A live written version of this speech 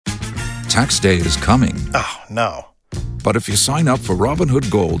Tax day is coming. Oh, no. But if you sign up for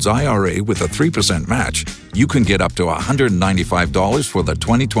Robinhood Gold's IRA with a 3% match, you can get up to $195 for the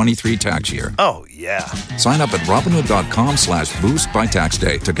 2023 tax year. Oh, yeah. Sign up at Robinhood.com/boost by tax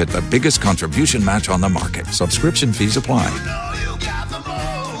day to get the biggest contribution match on the market. Subscription fees apply.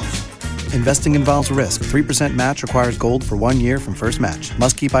 Investing involves risk. 3% match requires gold for 1 year from first match.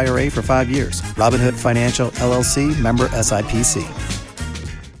 Must keep IRA for 5 years. Robinhood Financial, LLC, member SIPC.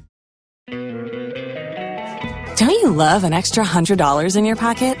 Don't you love an extra $100 in your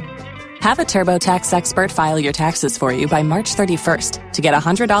pocket? Have a TurboTax expert file your taxes for you by March 31st to get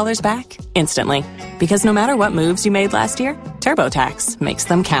 $100 back instantly. Because no matter what moves you made last year, TurboTax makes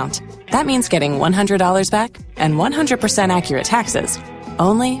them count. That means getting $100 back and 100% accurate taxes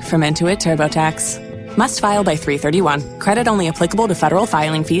only from Intuit TurboTax. Must file by 3/31. Credit only applicable to federal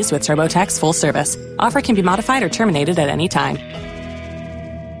filing fees with TurboTax full service. Offer can be modified or terminated at any time.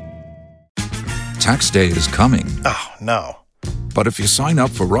 Tax day is coming. Oh, no. But if you sign up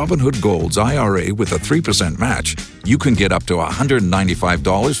for Robinhood Gold's IRA with a 3% match, you can get up to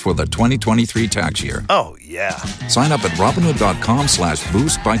 $195 for the 2023 tax year. Oh, yeah. Sign up at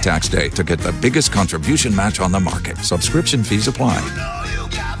Robinhood.com/boost by tax day to get the biggest contribution match on the market. Subscription fees apply.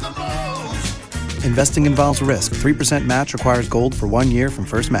 Investing involves risk. 3% match requires gold for 1 year from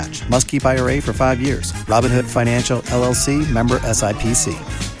first match. Must keep IRA for 5 years. Robinhood Financial, LLC, member SIPC.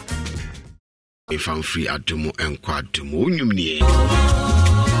 If I'm free at Dumo and Quad Dumo,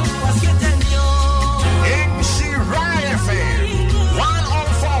 MC Ryan FM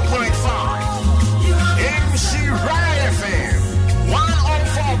 104.5. MC Ryan FM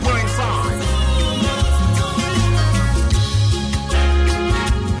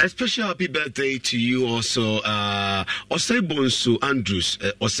 104.5. A special happy birthday to you also, Osebonsu Andrews,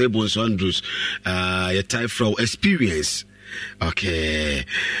 your type from Experience. Okay,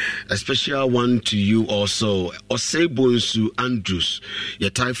 a special one to you also, Osebonsu Andrews,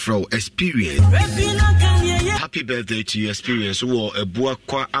 your type from Experience. Happy birthday to you, Experience. Wo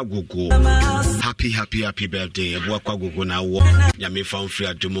ebuakwa agogo. Happy birthday, ebuakwa agogo na wo. Nyame famfri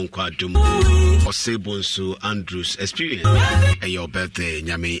adumo kwa adumo. Osebonsu Andrews Experience. Your birthday,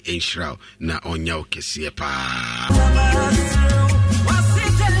 nyame enshra na onya okesie pa.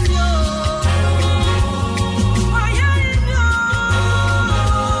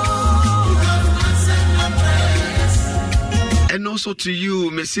 And also to you,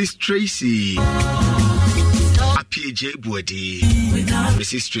 Mrs. Tracy Apieje Bwedi.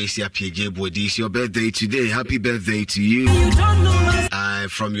 Mrs. Tracy Apieje Bwedi, it's your birthday today. Happy birthday to you.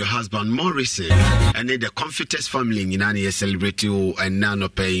 From your husband Morrison. And then the Comforters family in Nani celebrate you and nano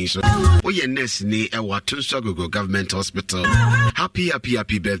paying. So, your next ni Watunsagogo Government Hospital. Happy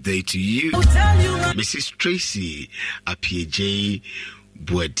birthday to you, Mrs. Tracy Apieje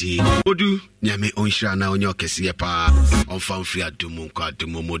Bwedi. Modu nyame onshira na onyo kesiye pa onfam free adumu kwa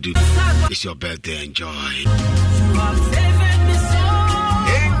adumu modu. It's your birthday, enjoy.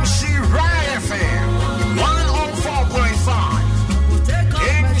 MC Ryan FM 104.5.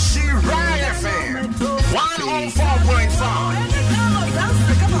 MC Ryan FM 104.5.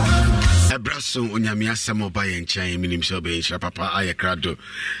 Abraso onyame asemo ba ye nchen minim se obenhira papa ayekrado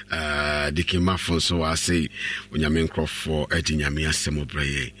dikimafo so wa say onyame nkrofo edi nyame asemo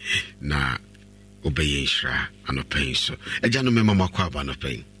braye na obenhira anopen so eja no mema makwa ba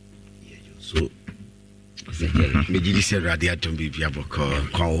anopen so me jidi se radio atom bibia boko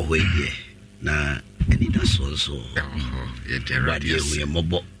kwa wo hwe na eni da so ye de radio we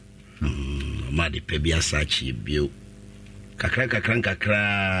mobo ma de pebia sachi bio kakra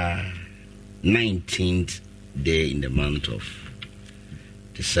 19th day in the month of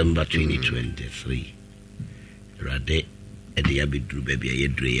December 2023. Rade Edia Bidru baby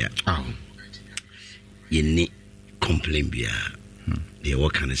Yedrea. Ye complain bia. They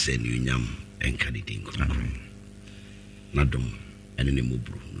what can I say new yam and caniding. Nadum and in the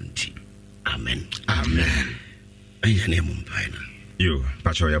mubru nunti. Amen. And your name umpire. You,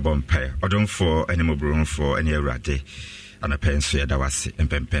 Patroya Bompire, or don't for any mubru for any rade. And a pencil that was in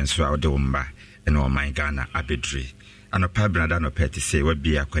pencil out domba and all my Ghana abidri. And a pabra no petty say what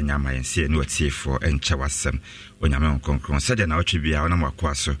be a quanyama and see no tea for and chawasem when I'm on concron said an outribia on a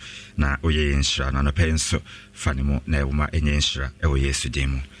quasso na oye insra and a pencil fanimo neuma and insra oye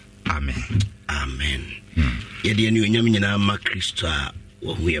sudemo. Amen. Yet you knew Yamina Macrista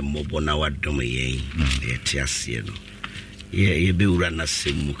or we are mobona what domain, Tiasiano. Ye be rana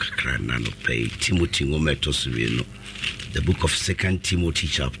semukakra no pay Timothy Ngometos Reno. The book of 2 Timothy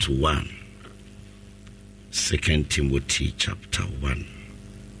chapter 1. 2 Timothy chapter 1.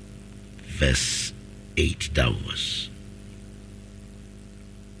 Verse 8 downwards.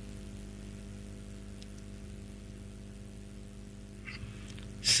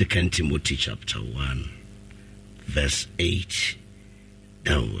 2 Timothy chapter 1, verse 8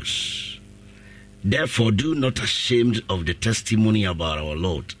 downwards. Therefore, do not ashamed of the testimony about our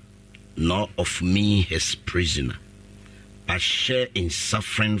Lord, nor of me his prisoner, but share in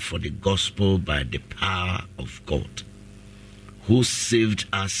suffering for the gospel by the power of God, who saved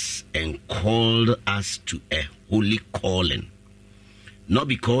us and called us to a holy calling, not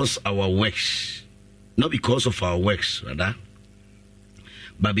because of our works, rather,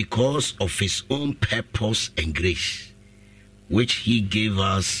 but because of his own purpose and grace, which he gave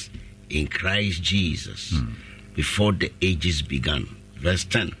us in Christ Jesus before the ages began. Verse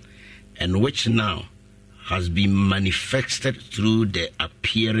 10, and which now has been manifested through the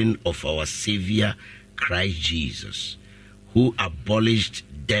appearing of our Savior Christ Jesus, who abolished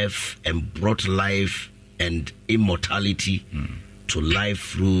death and brought life and immortality to life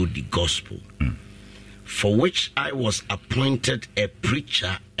through the gospel, for which I was appointed a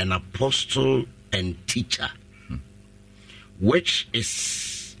preacher, an apostle, and teacher, which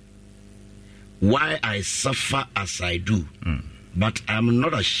is why I suffer as I do. But I am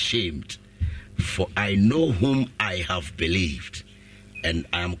not ashamed, for I know whom I have believed, and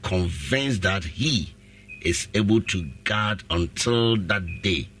I am convinced that he is able to guard until that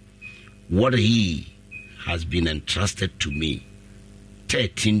day what he has been entrusted to me.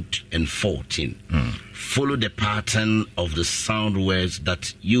 13 and 14. Follow the pattern of the sound words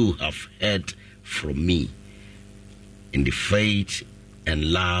that you have heard from me in the faith and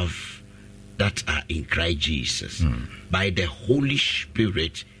love that are in Christ Jesus, by the Holy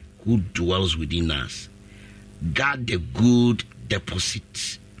Spirit who dwells within us. Guard the good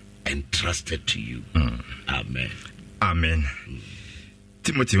deposit entrusted to you. Amen. Amen.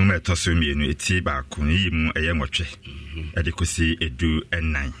 Timothy mu metoso mienu eti ba ko yi mu eye nwotwe edikosi edu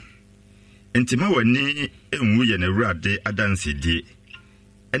enan. Entima wani enwu ye na Awurade adansedie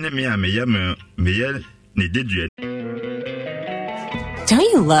ene me a meye ne dedue. Don't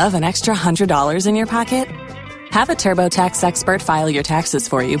you love an extra $100 in your pocket? Have a TurboTax expert file your taxes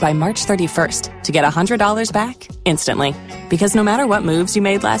for you by March 31st to get $100 back instantly. Because no matter what moves you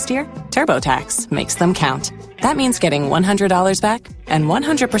made last year, TurboTax makes them count. That means getting $100 back and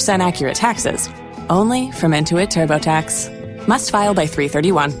 100% accurate taxes, only from Intuit TurboTax. Must file by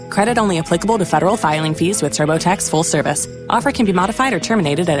 3/31. Credit only applicable to federal filing fees with TurboTax full service. Offer can be modified or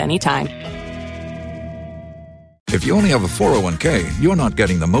terminated at any time. If you only have a 401k, you're not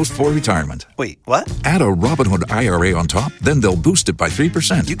getting the most for retirement. Wait, what? Add a Robinhood IRA on top, then they'll boost it by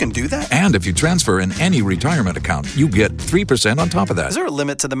 3%. You can do that? And if you transfer in any retirement account, you get 3% on top of that. Is there a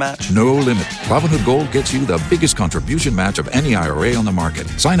limit to the match? No limit. Robinhood Gold gets you the biggest contribution match of any IRA on the market.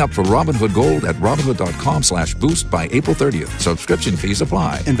 Sign up for Robinhood Gold at Robinhood.com/boost by April 30th. Subscription fees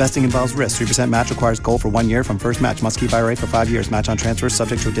apply. Investing involves risk. 3% match requires gold for 1 year from first match. Must keep IRA for 5 years. Match on transfers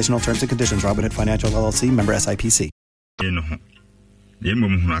subject to additional terms and conditions. Robinhood Financial LLC, member SIPC. Ye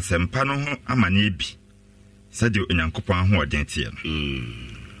mum hu asempa no ho amane bi sade onyankopon ho odentie no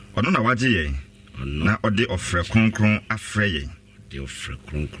ono na waje ye na ode ofre kronkron afre ye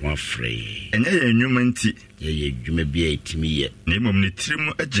enye ye nnwuma nti ye dwuma bi etimi ye na mum ne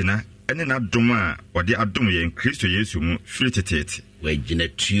tirim agina ene na dom a ode adom ye Kristo Yesu mu firi tetete wa gina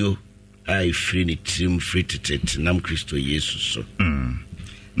tuo ai firi ne tirim firi tetete nam Kristo Yesu so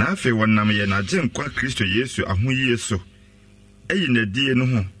na afi wonnam ye na je nkwa Kristo Yesu ahoyie so ayi na die no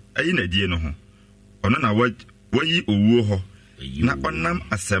ho ono na wayi owuo ho na onam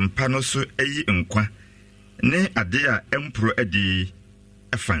asempa no so ayi nkwa ne ade a empro adi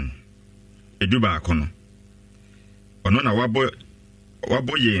efan eduba akono ono na wabo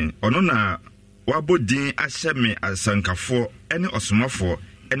yen ono na wabo din ahye me asankafo ene osomafo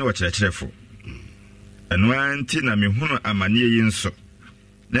ene okyerɛkyerɛfo eno anti na mehunu amane yi nso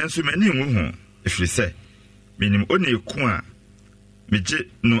nanso mani nwu ho efiri sɛ minim oni ku a meje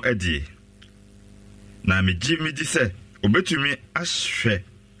no adie na meji midi sɛ obetumi ahwɛ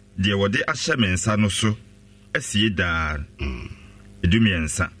de wode ahyɛ mensa no so asie daa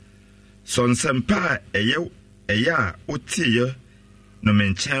edumiensa so nsempa ɛyɛ a otiye no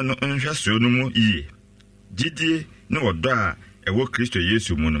menkyɛn no nhwɛ so no mu yie gidie ne wɔdɔ a ɛwɔ Kristo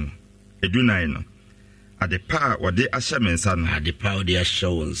Yesu mu no edunan no adepa wode ahyɛ mensa no adepa wode ahyɛ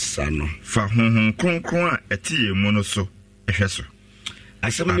wonsa no fa honhom kronkron a ɛtiye mu no so ɛhwɛ so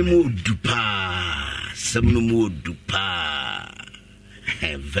asɛm no mu dupa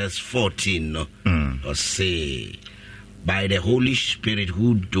verse 14 no or say by the Holy Spirit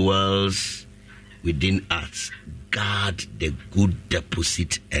who dwells within us, guard the good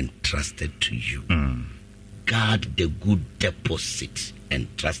deposit entrusted to you. Guard the good deposit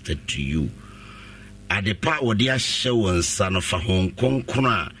entrusted to you. adepa wode ahye won sa no fa hon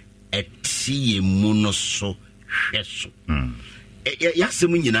konkra etie mu no so hweso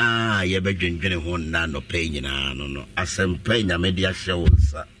yasem nyina ye bedwendwene ho na no pe nyina no asempa nyame de ahye won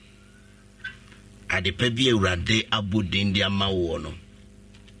sa adepa bi Awurade abodin de ama wo no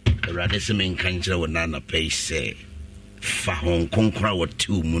Awurade se men kanjira wo na pe se fa hon konkra wo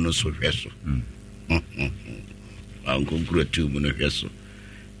tu mu no so hweso konkra tu mu no hweso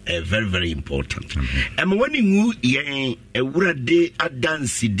very very important. And when you yen Awurade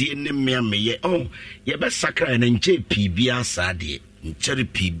adansidie ne meameye ye be sakra na nche pibia sade ncheri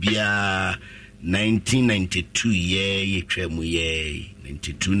pibia 1992 ye twemu ye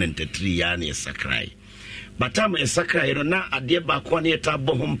 92 93 ya na sakra but am sakra ye na ade ba kwa na eta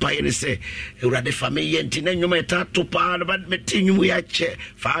bo hompa ye se Awurade fameye nti na nwoma eta to pa na bad meti nwumu ya che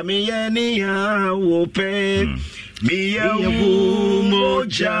fameye ni ya wo pe Miyawu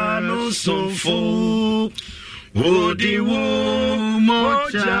moja no sonfo Odiwu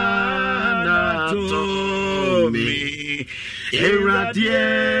moja na tomi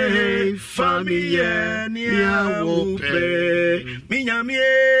Eradie famiye niyawu pe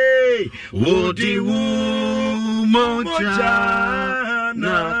Minyamie Odiwu moja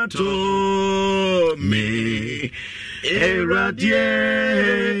na tomi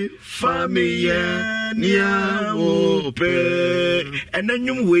Eradie famiye Nia ope and then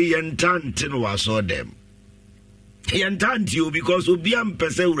you way and tant no was so them. He and tant you because Obiam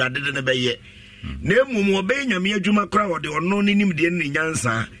Pese rather than a bay. Name mo be nyame adwuma kra wo de ono nim de ne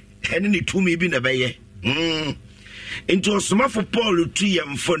nyansa ene ne tumi bi na beye into osoma for Paul to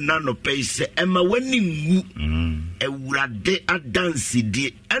yam for nano pace ema wani ngu Awurade adansi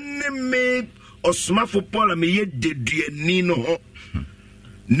die ene me osoma for Paul me ye deduani no ho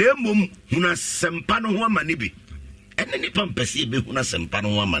nemum huna sempa no ho amane bi ene ni pampasi be huna sempa no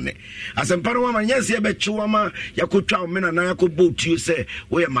ho amane asempa no ho amane yesi be chiwama yakotwa omena na yakobɔ tuo se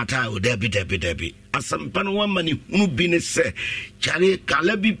we mata o debi asempa no ho amane hunu bi ne se chare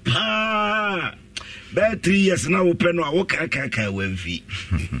kala bi pa be 3 years na wo pɛ no a wo ka wanfi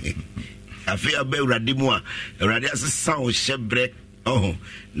afi abe Awurade mu a Awurade asesa o hyebre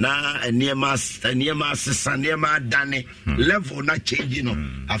na eniema asesa eniema dane level na change no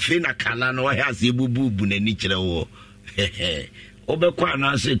afi na kala no ha ase bubu na ni kire wo obekwa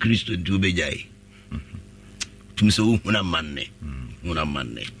na ase Kristo nti obejai tumse huna manne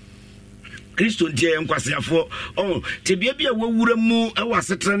Kristo nti enkwasiafo te bia bia wawura mu e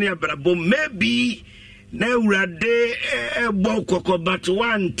wasetra ne abrabom maybe na Awurade ebo kokobat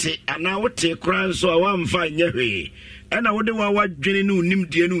wante ana wote kran so awamfa nyehwe ena wode wa dwene ne unim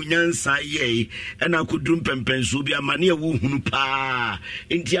de ne unyansa ye ena kodrum pempenso bi amane awu hunu pa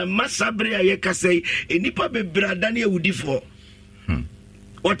enti amasabre aye kasai enipa bebrada ne awudifo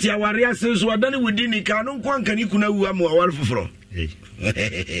oti aware asenso wadane wudi ni ka no nkwanka ni kuna wu am aware foforo e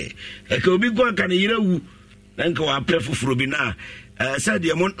ka obi kwanka ne yira wu nka wa pre foforo bi na said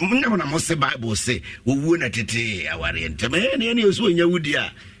ye mon na mo se Bible say owu na tete aware nteme ne ne yeso nya wudi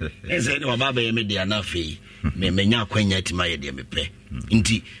a ese ne wa baba ye media na fe me menya kwanya tima ye de mepe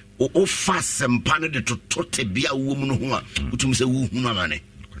nti o fa sempa ne de totote bia wo mu no ho a utum se wo hunu amane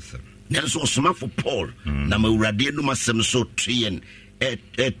nanso osoma for Paul na Awurade no masem so tuen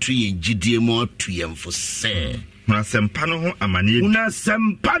tuen gidie mo tuen fo se una sempa no ho amane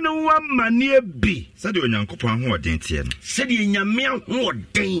bi sɛ de onyankopɔn ho ɔden tie no sɛ de nyame ho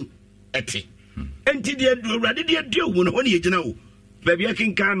ɔden ɛte enti de Awurade de wo no ho ne yegina wo baby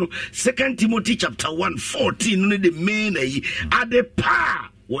akinka no 2 Timothy chapter 1:14 no de main ayi ade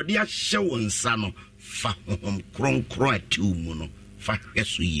pa wo de ahye won sa no fa hom kronkron atu mu no fa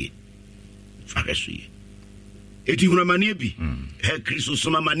hweso ye eti huna mane bi he Kristo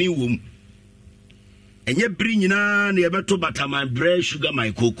soma mane wom enye bri nyina na yebeto batama bread sugar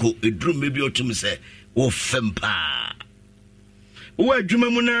my cocoa edrum me bi otum se wo fempa wo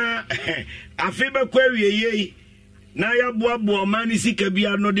adwuma mu na afi be kwa wieye na ya boabo mani sika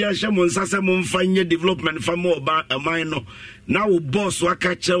bia no de ahye mo nsase mo mfanye development fa mo ba aman no na wo boss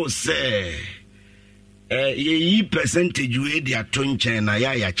waka che se ye yi percentage we de atonchen na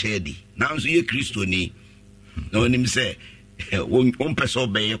ya chedi na nso ye Kristo ni na onim se won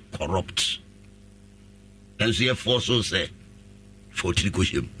person be corrupt and so ye force say for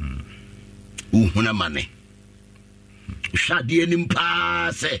tricochem uhuna mane shade anim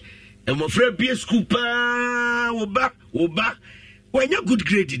pa say e mo fra bia school pa wo ba wanya good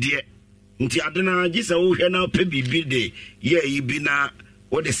grade there nti adena gisa wo hwe na pa bibi de ye yi bi na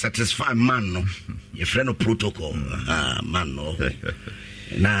what the satisfy man no ye friend no protocol man no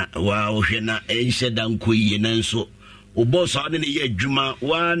na wa wo hwe na enhye dan ko yi na nso o boss ade ne ye adwuma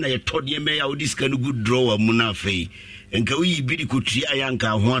wa na ye todie me ya odiska no good draw mu na afei enka wi bi di kotua ya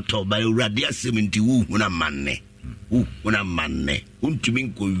nka ho ato ba Awurade asɛm nti wu huna manne untumi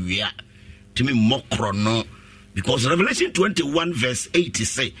nkowia timi mokro no because Revelation 21 verse 80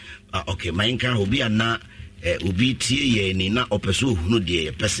 say okay my nka obi ana obi tie ye ni na opeso hunu de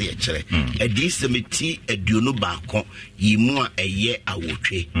ye pese ye kire edi semeti aduonu baako yimu a eye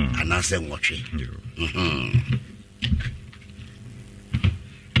awotwe anase nwotwe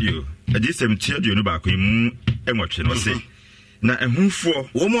yo edi semeti aduonu baako yimu enwotwe no se na ehunfo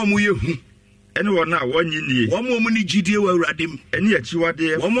wo mo ye hu ene wona wonyi nie wo mo ni gidie wa Awuradem ene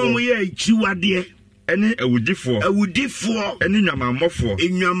achiwade wo mo ye achiwade ene awudifo ene nwamammofo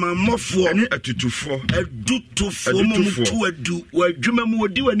ene atutufo mo tu adu wa dwuma mu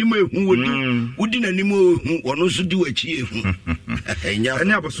odi wani mu ehu wodi nani mu ehu wono so di wachi ehu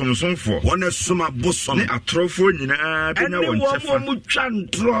ene abosomsomfo wona soma bosom ne atrofo nyina benya won chefa ene wo mu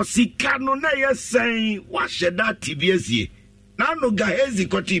twantro sika no na yesen wa hyeda tibiesie na no gahezi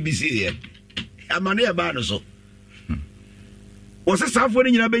koti bisie amane ya ba no so wose safo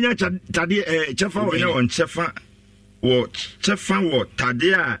ni nyina benya tade chefa wo on chefa wo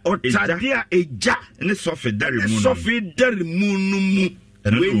tade a eja ne sofi dare mu no mu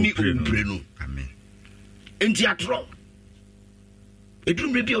weni ombre no amen enti atro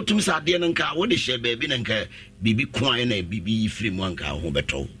edumre bi otum sa ade nka wo de hye baabi nka bibi kwan na bibi firi mu nka ho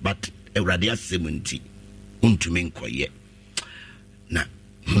beto but Awurade asɛm nti untumi nkoye na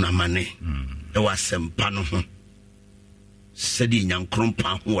hunamane e wasempa no ho sedi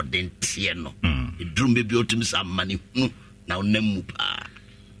nyankrompa ho den tie no edrum be bi otum sa mane hu na onam pa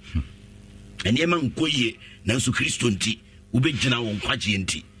ene ma nkoye na nso Kristo nti ubegyina won kwaje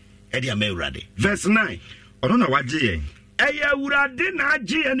nti e dia ma Awurade verse 9 ono na waje yen eye Awurade na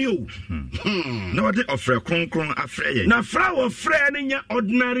age yen o na wode ofre kronkron afre yen na fra wo frɛ ne nya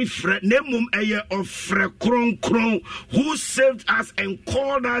ordinary frɛ na mum eye ofre kronkron who saved us and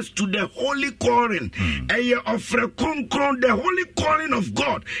called us to the holy calling eye ofre kronkron the holy calling of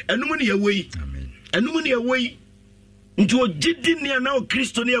God enum ne yewei enum ne yewei nti ogidi ne na o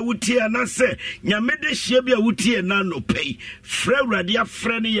Kristo ne awutie na se nyame de hye bia wutie na no pei frɛ Awurade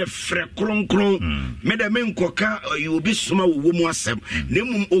afrɛ ne ye frɛ kronkron me de me nkoka obi soma wo mu asɛm ne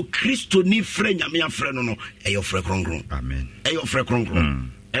mum o Kristo ni frɛ nyame afrɛ no no ɛyɛ frɛ kronkron amen ɛyɛ frɛ kronkron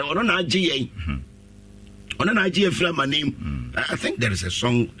ono na agye yɛn ono na agye frɛ manim I think there is a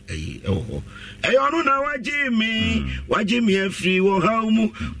song ono na wagye me afri wo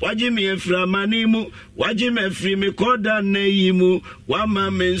hawmu wagye me afra manimu wagye me afri me koda nayimu wama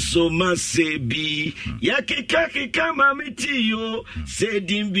me so masebi yakika mamitiyo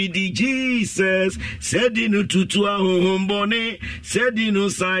sedin bidi Jesus sedin tutu ahombone sedin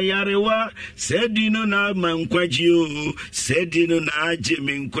sayarewa sedin na mankwajiyo sedin na agye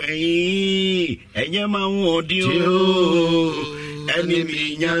me nkwai enyema wodio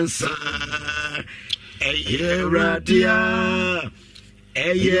enemy nyansa eye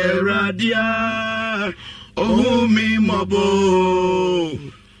radia ohumi mobo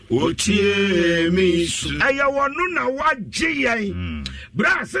otie mi su eye wonu na wagye yen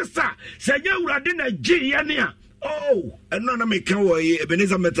bra sister senya Awurade na gye yen a eno na meka wo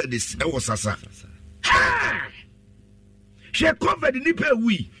Ebenezer Methodist e wo sasa she COVID ni pe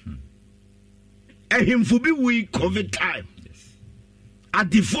wi ehimfu bi wi COVID time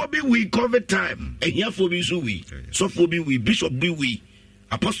adifo bi we COVID time ehiafo bi so we sofo bi we bishop bi we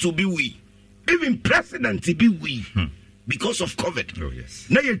apostle bi we even president bi we because of COVID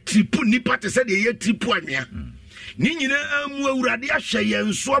na ye tripu nipa te said ye tripu anwea ni nyina amu Awurade ahye ye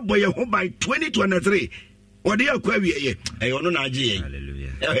nso aboye ho by 2023 odi akwa wieye ono na age ye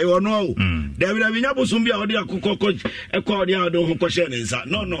hallelujah ono o David abinya bosum bia odi akokoko ekwa odi ado ho kohye ne nsa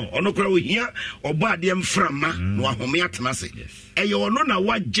no ono kra ohia obo ade mframa no ahome atenase ono na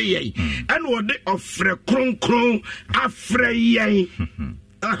wagye ye ene odi ofre kronkron afre ye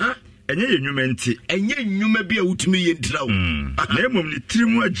enye enwuma nti enye enwuma bia wutumi ye ntrawo na emom ni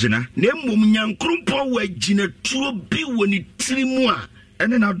tirimu agina na emom nyankrompo wa agina tuo bi woni tirimu a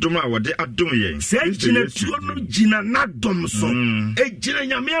ene na dom a wode adom ye se gina tuo no gina na dom so e gina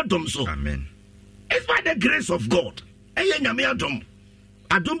nyame adom so amen it's by the grace of God eye nyame adom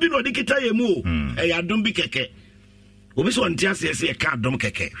bi no de kita ye mu eye adom bi keke obi so ntia se e ka adom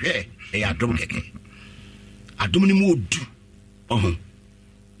keke hwe eye adom keke adom ni mu odu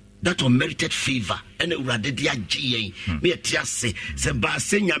that unmerited favor and Awurade de agye yen me etia se ba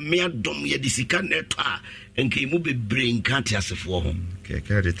se nyame adom ye disika neto a enke mu bebre nka te asefo ho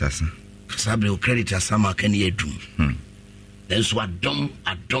creditors sabre o creditors ama kan ye dum then so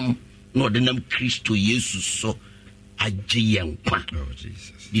adom no de nam Kristo Jesus so agye yɛn kwa. Oh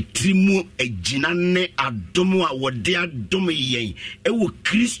Jesus. The trimu ejina ne adomo a wode adom yɛn ɛwɔ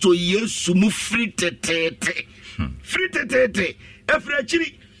Kristo Yesu mu free tetete. Free tetete. Efra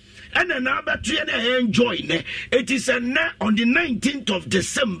chiri. And another tree and enjoy ne. It is on the 19th of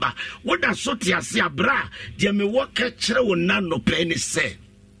December. What does Sotia say, bra? Dear me walk at no penny say.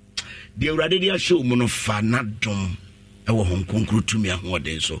 Dear Radia show monofanadom. I will home conclude to me a more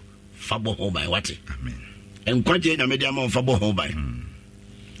day so. Fabo home by what? Amen. And quite a medium on Fabo home by.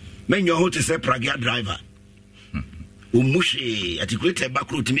 Men your host is a Praga driver. Umushi at the greater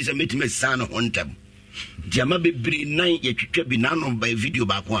back road to me, meet me son on them. Jama be bri 9 ye twetwa bi nanom by video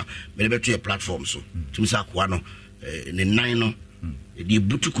back one me beto platform so tum sa kwa no ne 9 no de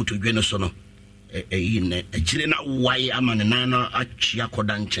butu kotodwe no so no ne akire na wai ama ne 9 no achia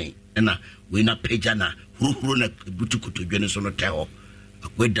koda nchen na we na page na huru na butu kotodwe no so no te ho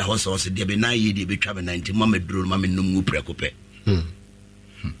akweda ho so de be na ye de betwa be 90 mama duro mama num prekope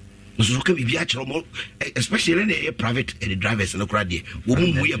so ka bi a chero mo especially the private drivers no kra de wo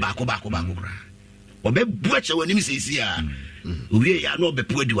mu ye baako kra obe buache wani mi sesi a owie ya no be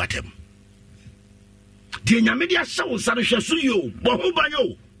puadi watem de nyame dia hye wo sare hwe so yo bo ho ba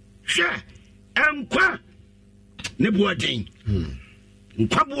yo hwe enkwa ne buaden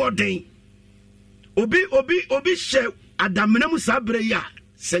nkwa buaden obi hye adamena mu sabre ya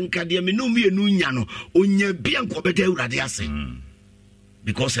senka de me no mienu nya no onya bia nkobeda awurade ase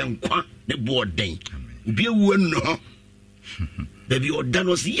because enkwa ne buaden obi ewu no. If you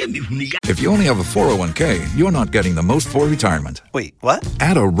only have a 401k, you're not getting the most for retirement. Wait, what?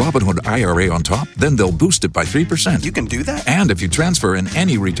 Add a Robinhood IRA on top, then they'll boost it by 3%. You can do that? And if you transfer in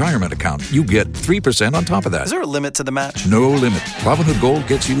any retirement account, you get 3% on top of that. Is there a limit to the match? No limit. Robinhood Gold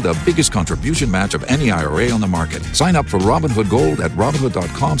gets you the biggest contribution match of any IRA on the market. Sign up for Robinhood Gold at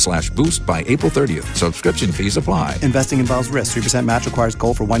Robinhood.com/boost by April 30th. Subscription fees apply. Investing involves risk. 3% match requires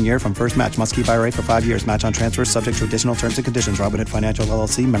gold for 1 year from first match. Must keep IRA for 5 years. Match on transfers subject to additional terms and conditions. Robinhood Financial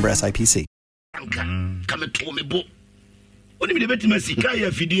LLC, member SIPC. Come to me, bo. Only the better Messica,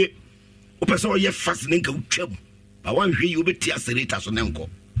 Fidie. Opeso, ye fast and go chub. I want you be teaserate on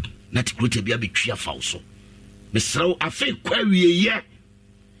Uncle. Not good to be a bit cheer falso. Miss Slow, I fake query a year.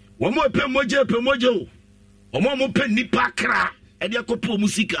 One more pemojo. One more pen nipakra. And Yakopo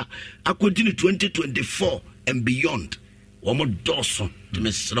Musica. I continue 2024 and beyond. One more Dawson to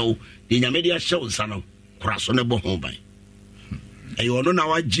Miss Slow. The Yamedia show, son, cross on a home by. You know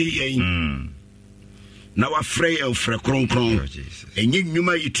now, J. Now a frail for a cron. And you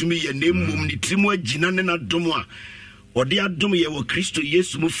may to me a name mum ni Timo Ginana Domoa. Or the Adomia or Christo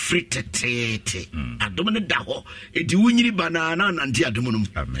yes move free tete. Adomina daho, a duini banana and diadumunum.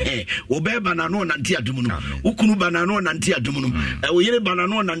 Obe banano and diadumunum. Ukunu banano and diadumunum. A we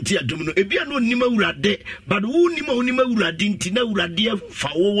banano and diadumunum. A piano nima urade, but who nima uradin tina uradia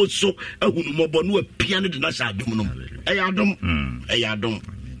fawo so a hunumobonu a piano de nasa dumunum. Ayadum.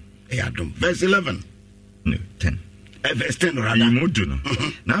 Verse 11. No, 10. Verse 10 rather. Mudu no.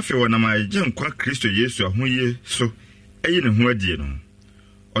 Na afi wona ma je nkwa Kristo Yesu ahoye so eyi ne ho adie no.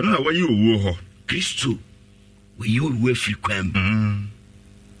 Ono na wayi owo ho. Kristo wayi owo afrikwam.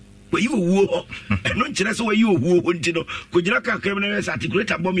 Wayi owo ho. Eno nkire so wayi owo ho ntino. Kojira kakram na se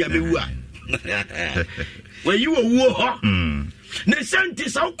articulate bom ya mewu a. Wayi owo ho. Ne senti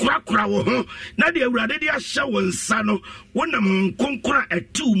sa kura wo ho na de awurade de ahye won sa no wonam konkora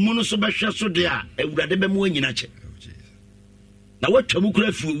atu mu no so behwe so de a awurade be mu anyina che na watwamu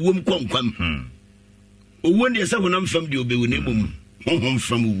kura fi wom konkwam owo ne se honam fam de obewu ne mum honhom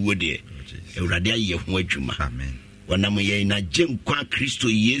fam wo de awurade aye ho adwuma amen wonam ye na genkwa Kristo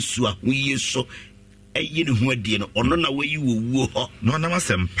Yesu a ho yeso ayi ne ho adie no ono na wayi wo ho no nam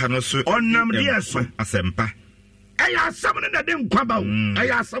asempa no so onam de so asempa Aya samana na den kwaba o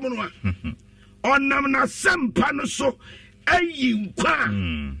aya samano onam na sempa no so ayi nkwa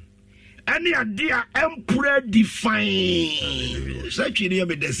ani ade a empure define such in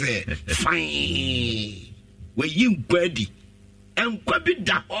me dey say fine we yi nkwa di enkwa bi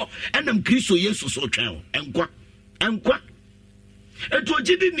da ho enam Kristo Yesu so twen enkwa eto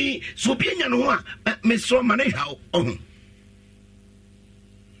gidi ni so bi nya no ho a me so ma ne hawo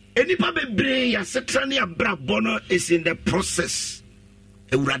Enipa bebre ya setrane abrabono is in the process.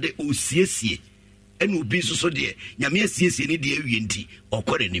 Ewurade osiesie ene obi so de nyame asiesie ni de awie nti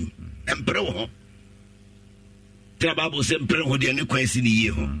okore nim empre wo ho. The Bible says empre ho de ne kwansi ni ye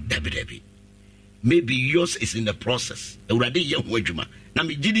ho. Dabi. Maybe yours is in the process. Ewurade ye ho adwuma. Na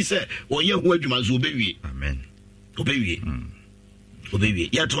me gidi say wo ye ho adwuma so obewie. Amen. Obewie.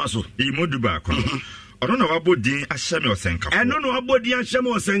 Ya to aso. Imodu ba ko. ɔno na wabodin ahyɛ me ɔsɛnkafo ɛno na wabodin ahyɛ me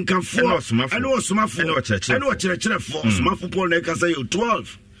ɔsɛnkafo ɛne ɔsomafo ɛne ɔkyerɛkyerɛfo ɔsomafo Paul na ɛkasa yɛ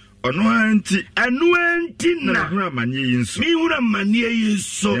 12 ɔno anti na hura amane yi nso mi hura amane yi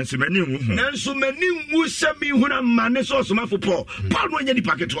nso nanso mani nwu ho nanso mani nwu sɛ mi hura amane so ɔsomafo Paul no anya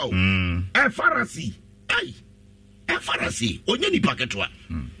nipa ketewa o Pharisee Pharisee onye nipa ketewa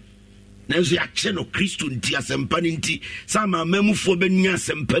nanso yɛakyɛ no Kristo nti asɛmpa no nti sɛ amaamamufo bɛnya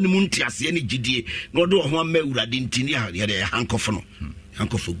asɛmpa no mu nti aseɛ ne gyidie na ɔde ɔho ama Awurade nti ne yɛde hankɔfo no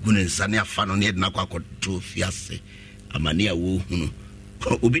hankɔfo gu ne nsa ne afa no ne yɛde no akɔtoo fiase amane a wɔhunu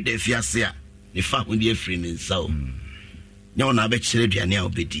obi da fiase a ne fa ho de afiri ne nsa o nyɛ wo na abɛkyerɛ aduane a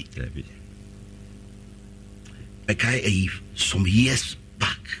wobɛdi ɛkae some years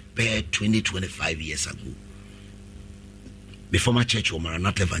back bɛɛ 20-25 years ago the former church of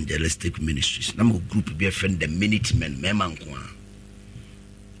Maranatha Evangelistic Ministries na mo group be friend the Minutemen mema nko a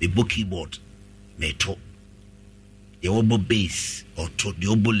the book keyboard me to the obo bass or to the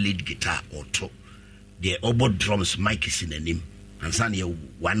obo lead guitar or to the obo drums mic is in the name and san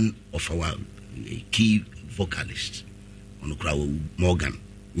one of our key vocalists on Morgan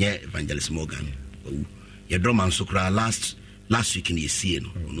Evangelist Morgan your drum and so last week in the see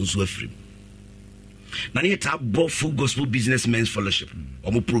no so free na ne ta Full Gospel Businessmen's Fellowship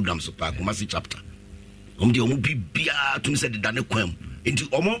omo program so pa Kumasi chapter omo de omo bibia to say the dane kwam enti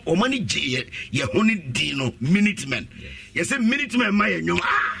omo ni je ye honi din no Minutemen ye say Minutemen ma ye nwom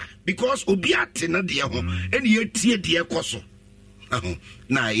because obi ate na de ho ene ye tie de ekoso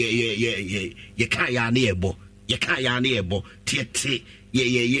na ye kan ya na ye bo tie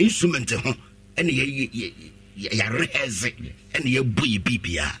ye instrument ho ene ye reheze ene ye bu ye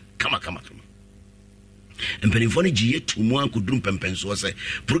bibia kama mpenifo ne giye tumu ankudrum pempenso se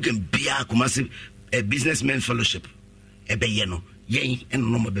program bia Kumasi Businessmen Fellowship ebeye no yen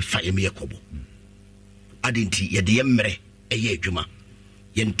eno no be fa ye me yakobo adenti ye de yemre eye adwuma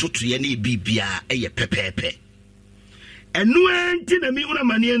ye ntoto ye ne bibia eye pepepe enu enti na mi una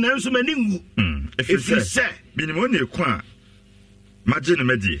mane na nso mani ngu efi se minimo ne ko a maje ne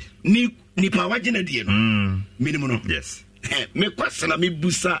medie ni pa waje na die no minimo no yes me kwasana me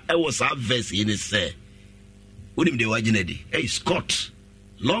busa e was a verse ye ne say Unim de wajinedi. Hey, Scott,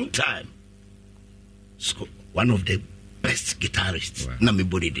 long time. Scott, one of the best guitarists. Na me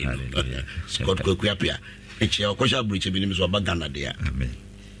body de. Scott Kwekuyapia. Eche okosha bridge binim so bagana de. Amen.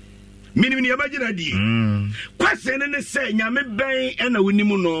 Minim ni abagina di. Kwase ne se nyame ben e na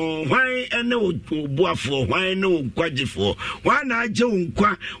wonimu no. Hwan e ne obuafo, hwan ne okwagefo. Hwan na age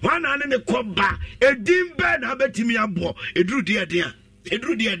onkwa, hwan na ne koba. Edim ben abetimi abo.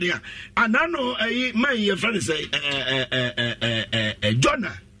 Eduru de dia anano man ye friend say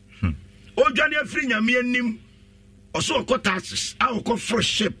Jonah o Jonah free nyame anim oso okotasis a okọ for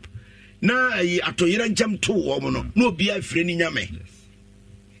ship na atoyira ncham to wo no na obi afre ni nyame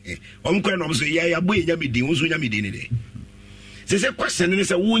omko no so ya bo nyame din wo so nyame din ni de se question ni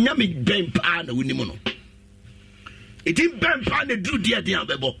se wo nyame ben pa na wonim no etim ben pa na duru dia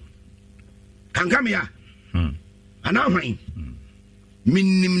abebo kankam ya ana hwan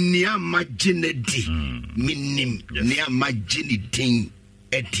minim ni amaginedi minim ni amaginedi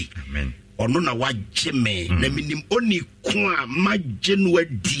edi amen ono na wagye me na minim oni ko a magye no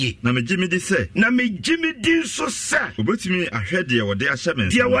adie na megye di se na megye di so se obetimi ahwe de wode ahye men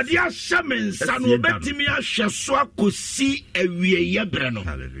de wode ahye men sa no obetimi ahwe so akosi awie ye bre no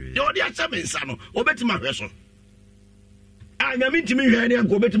de wode ahye men sa no obetimi ahwe so nyame ntimi hwe ne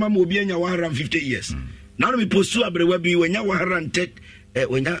anko obetimi ma obi anya 150 years now me pursue abrewa bi wenya 110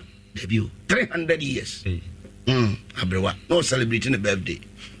 wenya debut 300 years abrewa no celebrating a birthday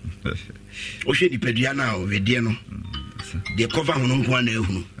o she di pedua na o wedie no de cover hono nko na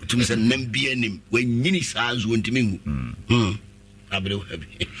ehunu tumi se nam bi anim wenyini saa zo ntimi hu abrewa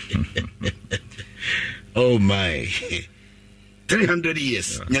bi oh my 300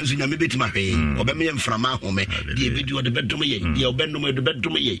 years nyanzu nyame betima hwe obeme ye mframa home de ebidu de bedom ye de obendom de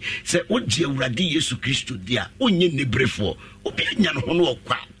bedom ye se ogie Awurade Yesu Kristo dia onye nebrefo obi anya no hono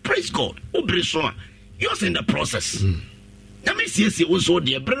okwa praise God obere so a you're in the process nyame siesie wo so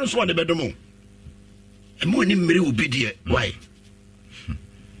de ebre so de bedom emo ni mmere obi de why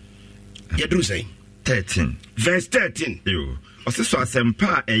yadru say 13 verse 13 yo osiso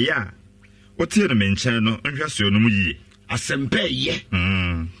asempa eya wotie no menchen no nhwaso no mu yie asempa ye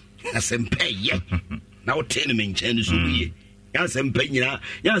na wote ne menchen so ye ya asempa nyina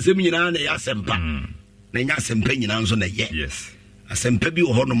ya asem nyina na ya asempa na nya asempa nyina nso na ye yes asempa bi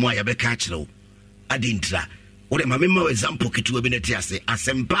wo ho no mo ya beka kire wo adintra wo de mama example ketu bi na ti ase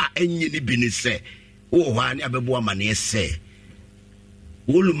asempa enye ni bi ni se wo ho ani abebo amane se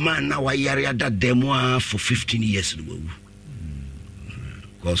Old man now I yari that demo for 15 years.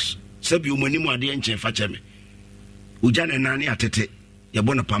 Because Sabi Umanimu adi enche facheme. Ujane nani atete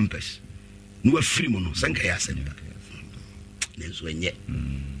yabona pampers. Nuwe free mono sanka ya semba. Nezwenye.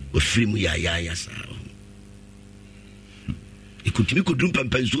 We free mu ya sa. Ikutimi kudum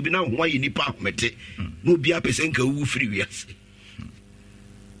pampers obi na ho ayi nipa ahomete. No bia pese nka wu free wiase.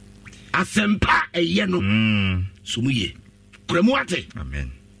 Asempa eye no. Sumuye. Kremu wate.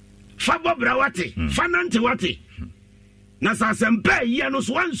 Amen. Fa bobra wate. Fa nante wate. Na sa asempa eye no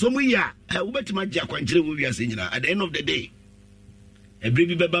so wan somuya. Ubetima gya kwankyere wo wiase nyina. At the end of the day,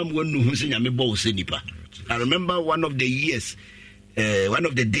 every beba mo nu hu se nyame bo se nipa. I remember one of the years, one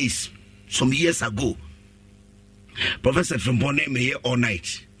of the days, some years ago, Professor from Bonnet me here all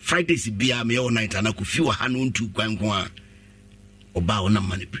night. Fridays be me all night, and I could feel a hand on to Kwankwa Oba on a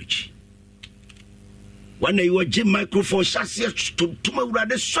money preach. One day you were Jim microphone, chassis to my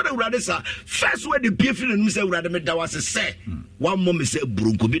rather sort of rather, first where the beef and Mr. Radame that was a say. One moment say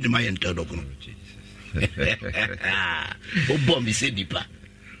Brunko be the my enter. Oh, bomb is a deeper.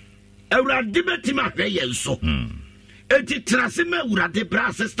 A radibet my very so. Eti trasime urade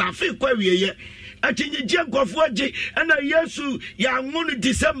brase staff kwa wiye atinye jenko foje na Yesu ya ngunu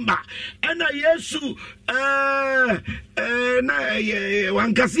December na Yesu na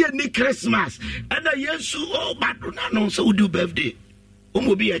wankasi ni Christmas na Yesu oh baduna no so we do birthday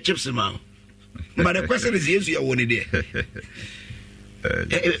omo bi ya chips ma but the question is Yesu ya woni there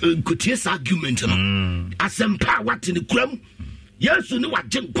kuties argument no asempa what in the kram Yesu ni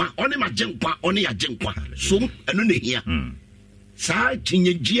wajenkwa oni majenkwa oni yajenkwa so eno ne hia sa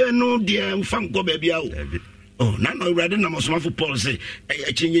chinyejie no de mfa nko ba bia oh na no urade na mosomafo Paul say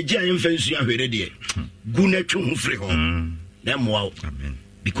chinyejie en fansu ahwere de gu na twe ho free ho na mo amen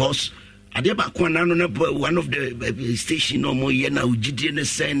because ade ba kwa na no one of the station no mo ye na ugidie ne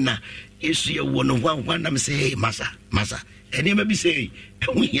sen na Yesu ye wo no wan na me say hey masa ene ma bi say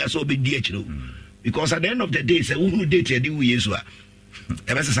hu hia so be di akiro because at the end of the day say who date e di wu Yesu a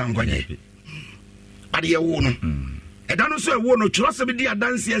e be sesa nkwanye ade ye wo no e da no so e wo no twose be di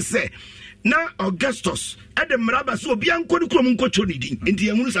adanse say na Augustus e de mraba so obi anko de krom nkocho ni din enti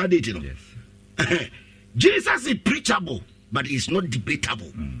ye hunu sa date no Jesus is preachable but it's not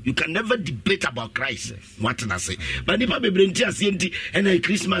debatable. You can never debate about Christ. What I say? But if I be brinti asienti and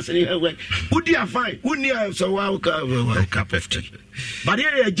Christmas and who do you find? Who near so wow cup of tea? But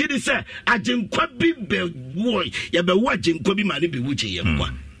here Jesus say, "I didn't quite be boy. You be watching Kobe mani be wuchi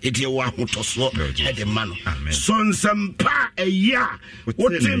yemwa." Eti wa hotoso e de mano son sampa eya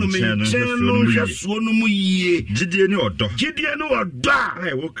wotenu me chenu hweso no mu yie gidie ne odo e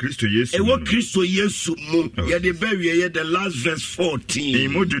wo Kristo Yesu mu ye de bawie ye the last verse 14 e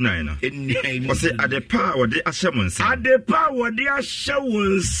modu 9 no o se adepa wo de ahye mo nsa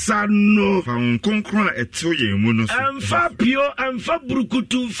no fa nkonkron a eto ye mu no so amfa pio amfa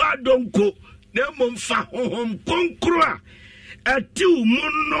burukutu fa donko na mo mfa honhom konkro a ati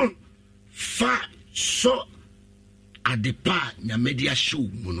muno fa so adepa nya media show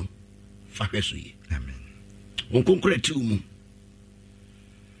muno fa hweso yi amen on konkreti mu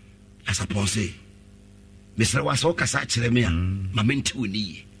asa pense mesra wa so kasa kire me a ma menti woni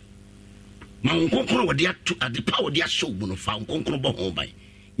yi ma on konkro wo de atu adepa wo de show muno fa on konkro bo ho ban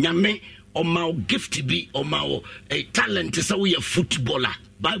nya me o ma gift bi o ma a talent say we a footballer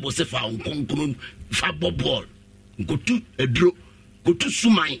Bible say fa on konkro fa ball gotu edro gotu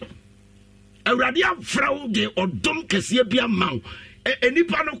sumai awrade afrawo de odom kese bia maw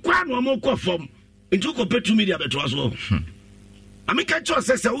enipa no kwa no amokọ fom ntu ko petu media beto aso amika cho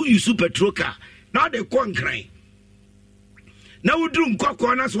se wo use petrol car na de konkran na wudru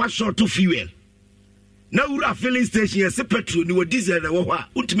nkokọ na so wa short to fuel na wura filling station se petrol ni wo diesel na wo ha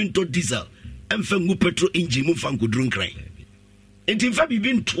ultimate to diesel emfa ngu petrol engine mu fa nkudru nkran enti mfa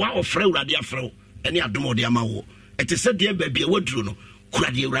bibi ntoa ofra awrade afrawo ene adom de amawo ete se de baabia waduro no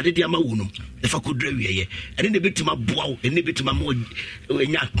kura de awrade de amawo no e fa kodra wieye ene ne betima boawo ene betima mo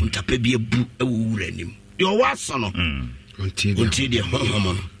enya kontapa bi ebu ewura anim de o waso no onti de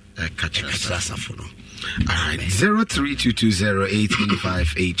hohomo no catch asafo no. All right,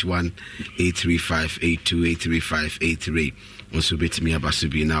 0322083581 83582 also bet me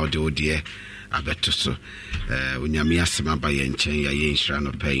abasubi now the odie abeto so unyame asema ba ye nchen ya ye nhra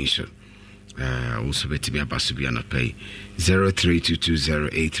no pay so also bet me abasubi na pay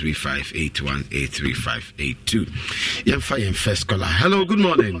 0322083581 83582 yemfa yem first caller. Hello, good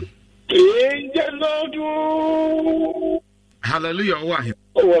morning. Hallelujah. Why?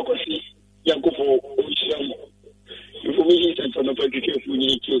 Yankofo Osham. Information center no package for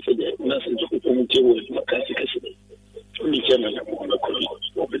you to say that nothing to come to makasi kasi. Only chairman na mo na ko.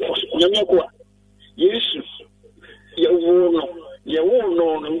 Yamako, yes, you won't know,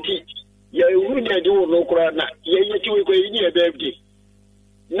 you wouldn't do no crana, yet you will in your birthday.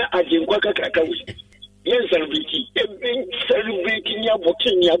 Now I think what I can. Yes, celebrating your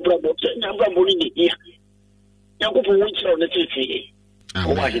booking, your brother, your brother, you go for which on the city.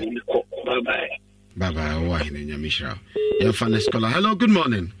 Bye bye. Bye bye. Why in your Michelle? Your funny scholar. Hello, good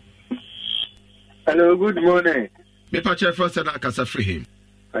morning. Hello, good morning. Me patch first and I can free him.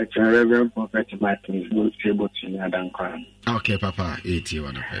 I can Reverend Prophet Martin, good table to me, Adam Crown. Okay, Papa,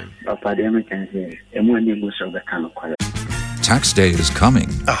 81 of him. Papa, the American here, and when you go so the kind of quiet. Tax day is coming.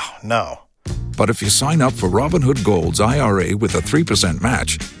 Oh, no. But if you sign up for Robinhood Gold's IRA with a 3%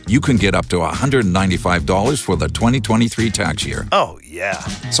 match, you can get up to $195 for the 2023 tax year. Oh, yeah.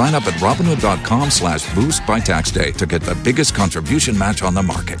 Sign up at Robinhood.com/boost by tax day to get the biggest contribution match on the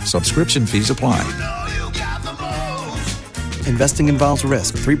market. Subscription fees apply. Investing involves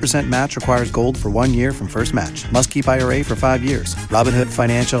risk. 3% match requires gold for 1 year from first match. Must keep IRA for 5 years. Robinhood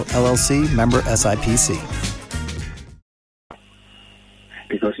Financial, LLC, member SIPC.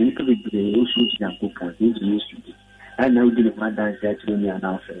 Because you could be the issues and coupons used to be. I know the mother said to me and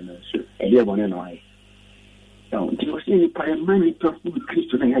answer, and you want to know. No, there was any parliamentary person with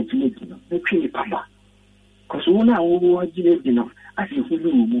Christian and Hajinet, no tree papa. Because one hour, Hajinet, as you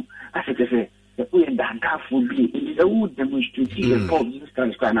who, as I say, the way that calf would be, it is a wood demonstrating the Pope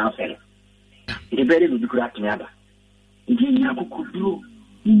instance can answer. The very would be correct together. Indeed, Yaku could do,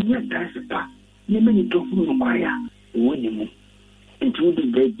 in your dance, you may talk from the choir, when you move. It will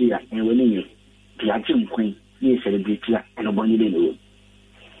be great day and when you the Ajim Queen, you celebrate and a bonny day.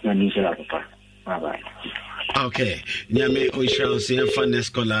 Bye bye. Okay, Nyame, we shall see a fun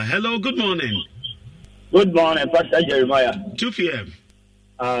scholar. Hello, good morning. Good morning, Pastor Jeremiah. 2 p.m.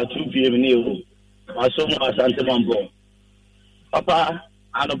 2 p.m. New. I saw my Santa Mambo. Papa,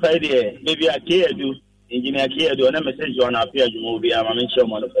 I don't pay there. Maybe I care do. Engineer care do. And a message on our peer, you will be a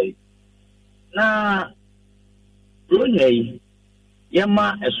mention on the pay. Now, Brunei.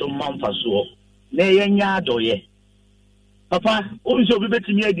 Yama eso mamfa so na yenya adoye papa onso bi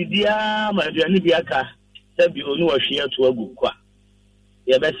betimi adidia ma aduane bi aka sabi onu ahwe ato agu kwa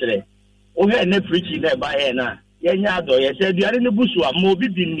ye besere o he na preach na ba ye na yenya adoye se aduane ne busu a mo bi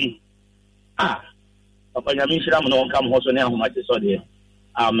binni papa nyame nhira mo na wonka mo so ne ahomate so de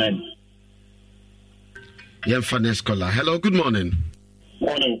amen. Yen fane scholar. Hello, good morning.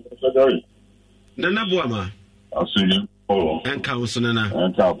 Morning, Pastor. Nana Buama. Asuli. And council and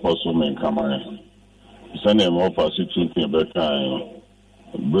apostle men come on. Send him off as it took me time.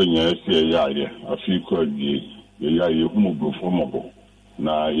 Bring your idea. A few could be a move formable.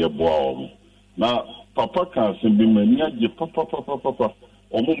 Now, your boy. Now, Papa can't send me many papa, or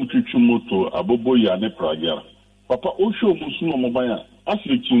Momuchumoto, a boboya ne praga. Papa Osho Musuno Mobile, as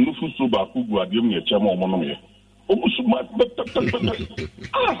you to Nufu Baku, who are giving a chamo monomia.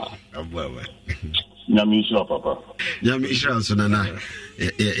 Nyamisha Papa. Nyamisha Sonana.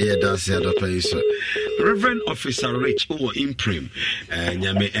 That's the other place. Reverend Officer Rich Imprim.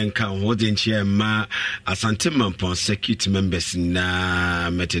 Nyame Enka Hodin Chairma Asante Mampon Security members na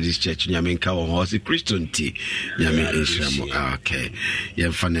Methodist Church. Nyame Enka Hosi Christian T. Nyame Enshamo. Okay.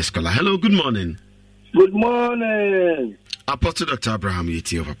 Fane scholar. Hello, good morning. Good morning. Apostle Dr. Abraham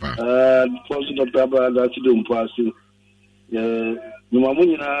Yeti, Papa. Apostle Dr. Abraham, that's the Mpasu.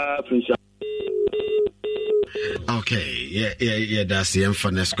 Numamuna Prince. Okay, yeah, that's the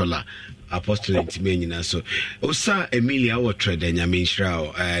infant scholar. Apostle Intimania. So, Osa Emilia or Trader Yamin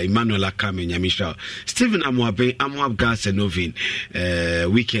Shrao, Emmanuel Akame Yamin Shrao, Stephen Amwab Gas and Novin,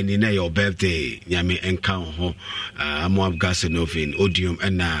 weekend in your birthday, Yami Encounter, Amwab Gas and Novin, Odium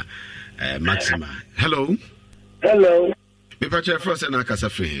and Maxima. Hello. Hello. Me patch first and I can say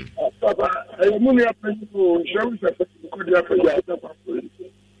him. Papa, I'm only a principal,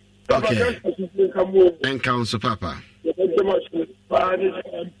 okay. And council, Papa.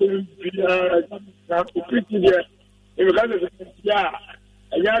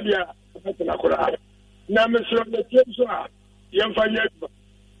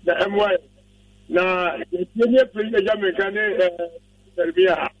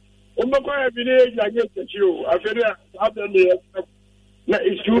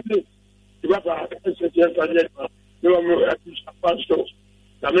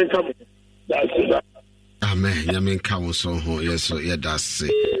 Amen. I mean, council. Yes, so yeah, that's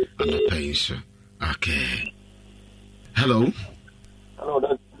it. And the pain, sir. Okay. Hello.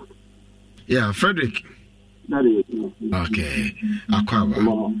 Hello. Yeah, Frederick. Okay. Aquaba.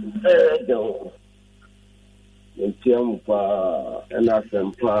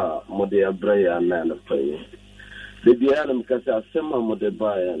 Modia Brea and the pay. The Dianum Casa Sema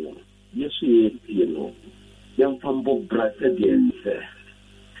Modebaya. yes, you know, young Fambo Brasa Diense.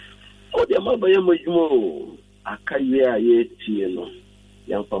 Oh, the mother, you Akaya, you know,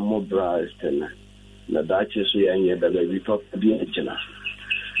 young Fambo Brasa, the Duchess, and yet the baby for the China.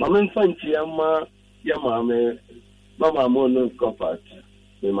 Mamma Fancy, Yamame, Mama Mono Copat.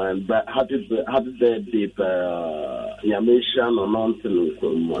 Happy birthday, Yamishan or Mountain.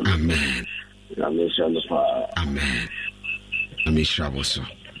 Amen. Yamishan the fire. Amen. Amisha also.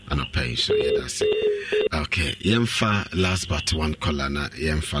 And a pay, so yeah, that's it. Okay, Yemfa last but one caller,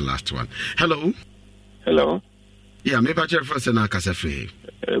 Yemfa last one. Hello. Hello. Yeah, maybe I just first and I can say free.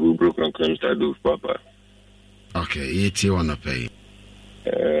 We broke on claims to do, Papa. Okay, it's you want to pay.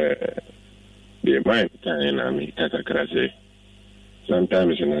 The mind time, I mean, Tata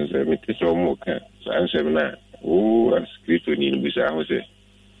sometimes in a meeting so more can answer now. Oh, as Christo in Bisa Jose.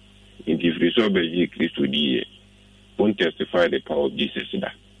 In the free so be Christo D. Won't testify the power of Jesus.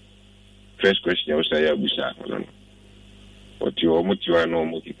 First question I was say Bisa. But you almost you are no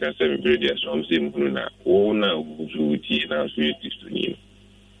more can say Brady as some same Bruna. Oh, now who tea now sweet is to him.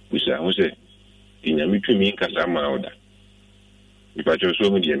 Bisa Jose. In a mutual mean Casama order. If I just saw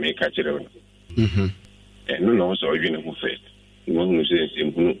me, make catch it on. And no, no, so you know who first. No sense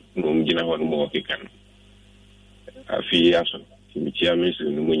in Mungina or more can. A few years, Michiamis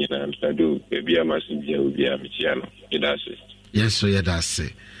and Munyan Stadu, baby, I must be a Michiano. Yes, so yeah, that's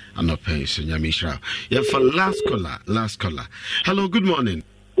it. I'm not paying, so Yamisha. Yeah, for last caller. Hello, good morning.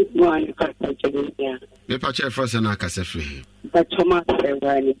 Good morning, Me pache first and I can say free. But Thomas said,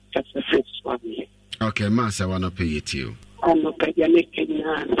 just the first one. Okay, Master, I want to pay it to you. I'm not paying anything,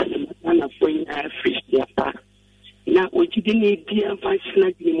 and I'm going to fish the apart. Now, what you didn't be a fashion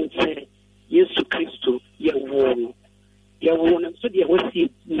agreement say, yes, to Christo, your warm. So there was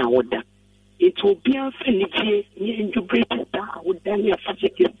it now. It will be a furniture, you break it down with Daniel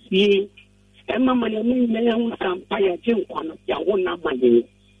Fashik. And Mamma, I mean, some fire junk on your own money.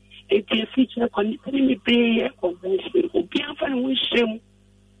 It is a feature concerning me pay a convention, will be a fun with him.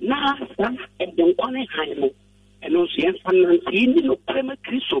 Now, and then one hand. And also, yes, and no prima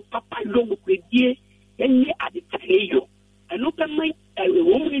Christo, Papa, long with ye. And ye are the Tayo. And open my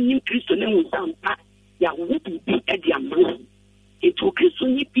woman in Christo name with some pack. Ya wouldn't be at the amount. It will Christo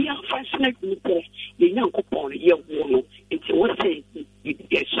be a fashion like me. The young couple, your woman. It was a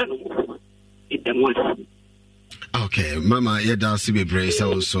son of it. The one. Okay, Mama, that's be brace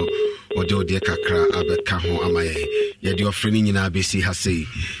also. Or do dear Kakra, Abekaho, Amaye. Yet your friend in ABC has say,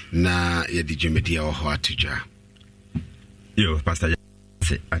 na ye did you media or what to jar? Yo, Pastor,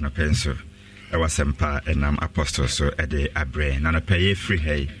 and a pencil. I was Sempa and I'm apostle, so a day a brain, and a pay free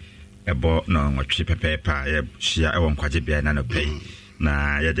hay. A bought no what cheap paper, she I won't quite be an pay.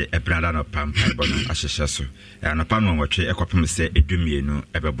 Na yet a brother no pump, as a shasso. And upon one what a copy say, it do me no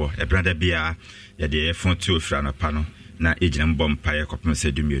ever bought a brother beer, yet the phone 2 fran a panel. Na agent bomb pie copy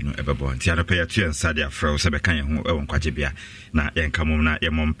say do me no ever born. Tiana pay a 2 and Sadia fro, Sabakan, who won't quite be na yankamona,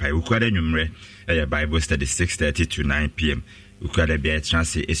 your mom pie, who quite a number, a Bible study 6:30 to 9 p.m. Ukada be a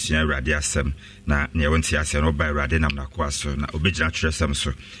chance esua rade asem na ne wonti ase no ba rade nam na kwa so na obegina tresem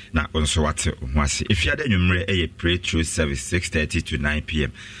so na onso wate ho ase ifiade nwumre pray through service 6:30 to 9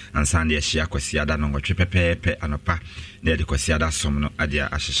 p.m. ansan de ahia kwasiada no ngotwe pepepe anopa na de kwasiada som no ade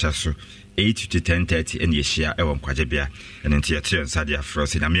ahyehya so 8 to 10:30 and yeshia ewon kwaje bia and enti yete nsade afro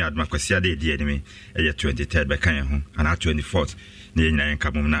na me adma kwasiada edi enemy 23rd be kan ho ana 24th na nyina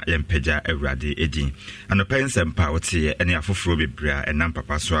nkamum na yempeja awrade edin anopa nsempa wote ene afoforo bebra enam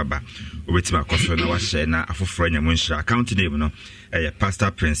papa so aba obetima akoso na wahye na afoforo nyamu nhira account name no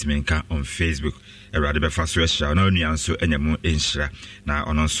Pastor Prince Menka on Facebook awrade befa so ehira na onua nso enyamu nhira na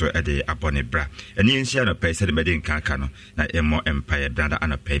ono nso ede abone bra ene nhira no pese de bede nkanka no na emo empire branda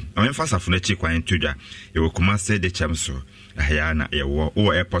anopa amemfa safo na chi kwan tudwa ewokuma se de chamso ahya na yewo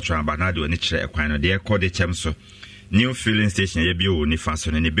o airport ran na de oni kire ekwan no de ekọ de chamso New filling station ye bi o ni fa so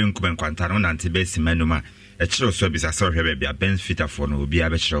ne benku benkwanta no nante be simanuma e kire so bisa so hwe be a ben fita for no obi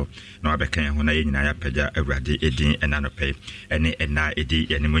abekire na abekan ho na ye nyina ya pagya awrade edin enanope ene ena edi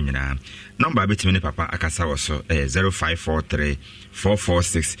ye ne mo nyina number betimi ne papa akasa wo so 0543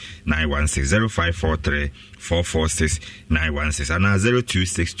 446 916 0543 446 916 and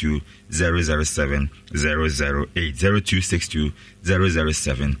 0262 007 008 0262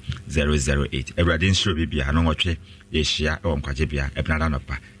 007 008 awrade nsuro bibia no nwotwe yeshia e wonkwaje bia ebnada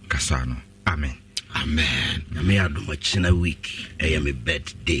nopa kasano amen. Amen. Me aduma china week. I am a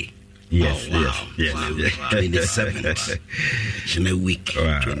birthday. Yes, oh, wow. yes. 27th. China week.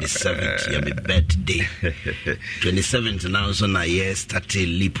 Wow. 27th. I am a birthday. 27th now so na year started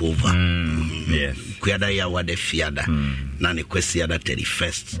leap over. Yes. Kuyada ya wade fiada. Na ni kwesi yada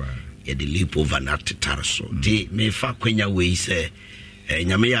 31st. Wow. yɛ de leap over na tetare so de me fa kwanya we say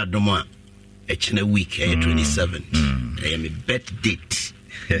nyame ya adom a china week 27 me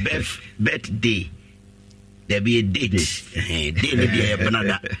birthday there be a date day no be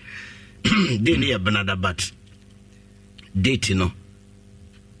banada day no banada but date no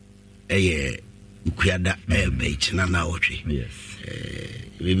ukuada be china na otwe yes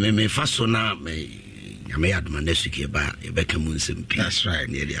me fa so na nyame ya adom na suki ba e be kamu nsem pi that's right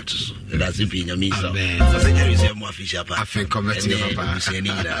nearly at so that's if nyame so amen there is more official pa I think committee papa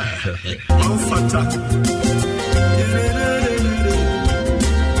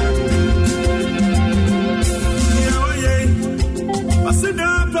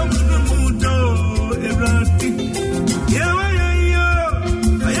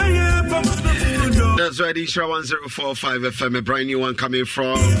that's right, Isra 1045 FM, a brand new one coming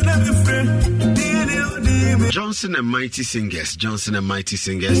from Johnson and Mighty Singers.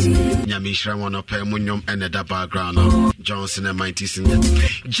 Nyamishra one up Munyum and the background of Johnson and Mighty Singers.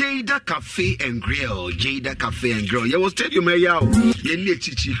 Jada Cafe and Grill. You was tell you, Mayo. Ye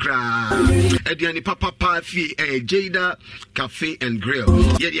chichi cra. Ediani Papa Pafi, Jada Cafe and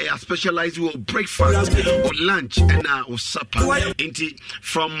Grill. Yeah, specialize with breakfast or lunch and or supper.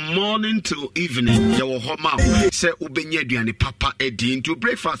 From morning to evening, you will home out. Say Ubenye Diani Papa Eddie into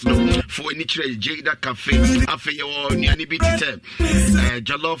breakfast no for any Jada Cafe. After your nyani bitite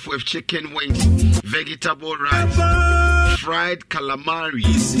jollof with chicken wings, vegetable rice, fried calamari,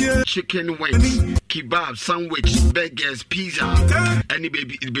 chicken wings, kebab, sandwich, burgers, pizza, any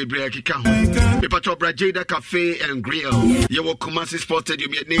baby akika ho. Me pato Jada Cafe and Grill. You will Kumasi Sports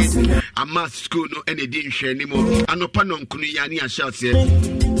Stadium yet need a mass school no any din share anymore. Anopa no nkunu yani ashase.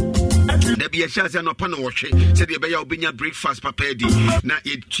 There be a chance no pan watch said the beya obinya breakfast papedi na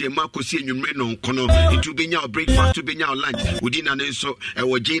etiema kosi enwumre no nkono itu benya breakfast to benya lunch within an so e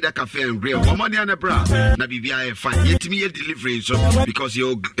wo Jada Cafe and Grill money and bra na bibia e fine yetimi ye delivery so because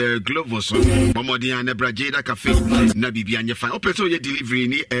your glove so money and bra Jada Cafe na bibia nye fine opeso ye delivery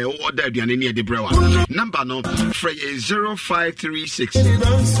ni order aduane ni de bra number no free 0536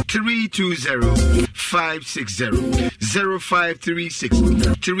 320 560 0536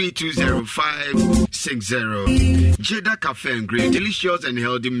 320 0560. Jada Cafe and Grill, delicious and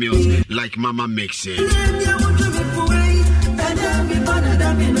healthy meals like Mama makes it.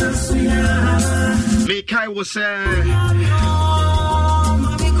 Mekai will say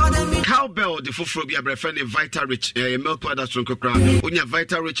Cowbell, the Fufrobia friend, Vita Rich, milk powder, Sunkokra, Unya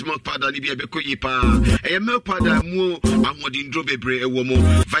Vita Rich milk powder, Libya Bekoyipa, a milk powder, Moo, Amodin Drobebre, a woman,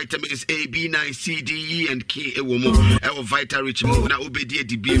 vitamins A, B9, C, D, E, and K, a woman, our Vita Rich Moo, now Obedia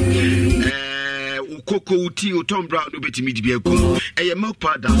DB, Cocoa tea, Tom Brown, no betty me to be a good, a milk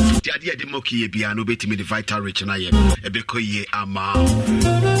powder, the idea de Moki, no betty me the Vita Rich, and I am a Bekoye Ama.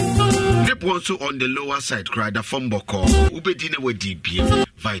 Rip one so on the lower side, cried a Fomboko, Ubedina with DB,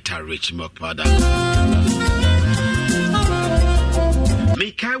 Vita Rich milk powder.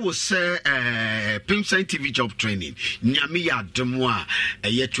 Mekai will say, Pim Scientific Job Training, Nyamiya Demoa, a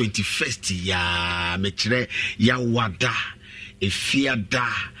year 21st, ya metre, ya wada, a fiada,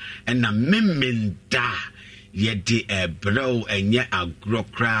 and a memenda. Yet bro and yet a grow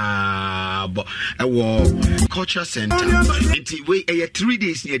crab a war culture center. It way 3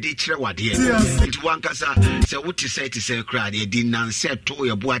 days near the Trewad here. It one casa say what you say to say crowd, you didn't say to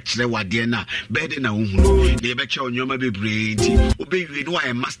your boy Trewadiana, better now. They bet you on your maybe brain. Obey you know I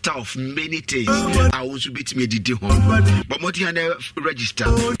am master of many things. I also beat me the home. But what you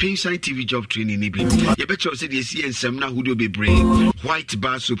register, Pin TV Job Training. You bet you said you see and some now who do be brain, white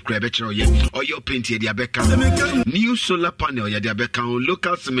bar soup crab or your paint here, the Becca. New solar panel, ya de beka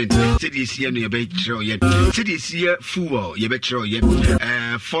local cement. Say this year no be tro yet. Say this year fuel, you be tro yet.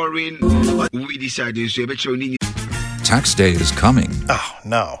 Foreign we decided so be tro ni. Tax day is coming. Oh,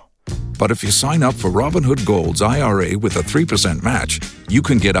 no. But if you sign up for Robinhood Gold's IRA with a 3% match, you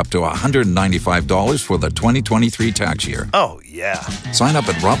can get up to $195 for the 2023 tax year. Oh, yeah. Sign up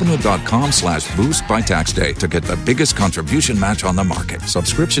at Robinhood.com/boost by tax day to get the biggest contribution match on the market.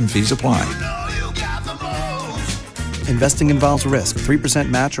 Subscription fees apply. Investing involves risk. 3%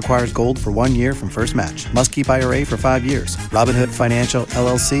 match requires gold for 1 year from first match. Must keep IRA for 5 years. Robinhood Financial,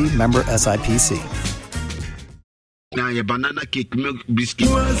 LLC, member SIPC. Now your banana cake milk biscuit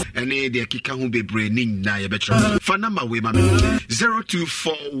and the kika who be braining now your better. For number we mami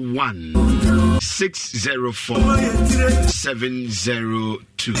 0241 604 702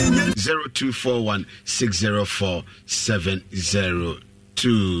 0241 604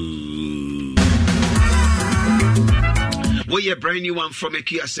 702. We a brand new one from a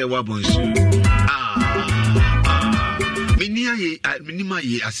Kia Sewa Bonsu. Mini ye minima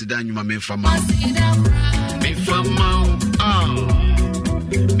ye asida nyuma memfama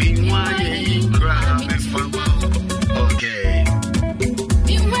okay.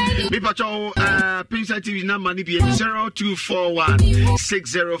 Me pacho Pinsa TV number ni 0241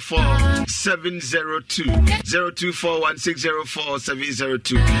 604 702 0241 604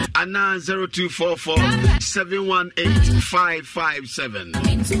 702 and 0244 718 557.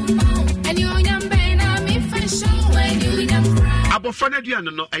 Abofana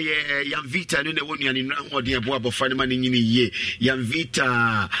duano no yam vita no ne wonu ani nra hode ebo abofana ma nyini ye yam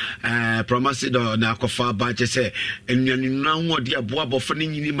vita promasido na akofa ba che se enuani nra hode ebo abofana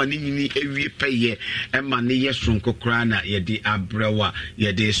nyini ma nyini ewie peye e ma ne yeso nkokra na ye de abrewa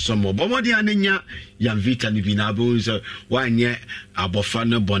ye de somo bomode anenya yam vita ni bi na bonzo wanye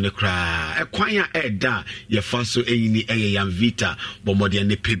abofana bone kra e kwan ya eda ye fa so enyini eye yam vita bomode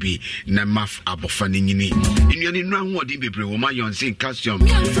ne pebi na maf abofana nyini enuani nra hode bebre wo ma zinc calcium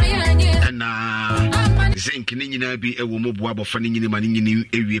and zinc ni nyina bi ewo mobo abofane nyini ma nyini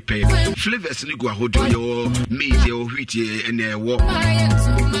ewie pe flavors ni go ahodo yo maize yo wheat and ewo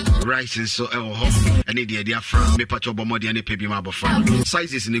rice so ewo ho and the dia from me pacho bomodi and pebi ma abofane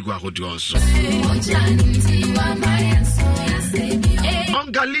sizes ni go ahodo onso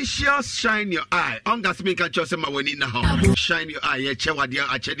Ongalicious shine your eye. Onga speak at Josema when in the home. Shine your eye, a chewadia,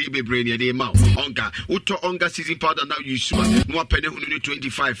 a chedi be brain, a day mouth. Onga, Uto Onga season powder now you swear. No penny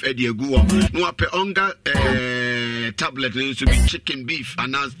 125 Eddie Guo. No pe Onga tablet needs to be chicken beef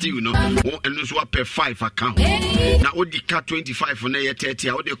and now still no. And no swap per 5 account. Now what the cat 25 for near 30,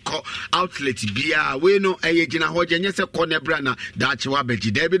 how they call outlet beer. We know a Jina Hojan, yes, a corner brana. That's what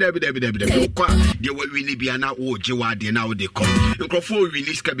Betty Debbie. They were really be an out Jawadi now they call. We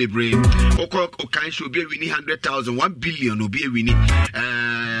need to be brave. Okay, should be winning 100,000, 1 billion will be winning.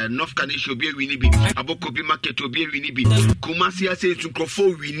 North Canada should be winning. Abokobi market will be winning. Kumasi says to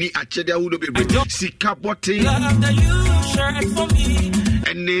Crofo winning at Cheddar would be brave. Sikapote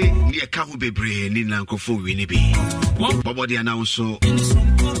and near Kahu be brave in Lankofo winning. Bobody announced so.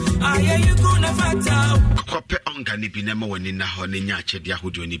 Kope onga ni binemo wani na hone nyache dia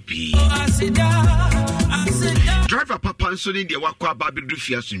hudu ni bi. Driver papa nso ni de wakwa babidu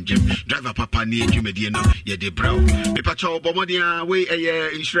fia sunjem. Driver papa ni edwumedie no ye de braw. Me pacha obomodia we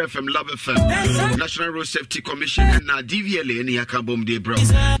Insurance FM Love FM National Road Safety Commission and na DVLA ni yakabom de braw.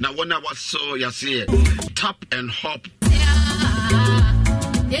 Na wona waso ya say tap and hop.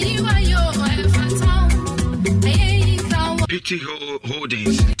 PT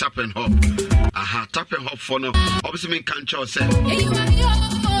Holdings, tap and hop. Aha, tap and hop for no. Obviously, me can't choose.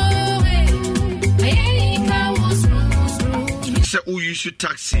 Say, who you should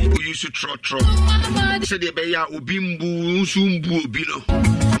taxi, who you should trot. Say, the beya, ubimbu, sumbu, bino.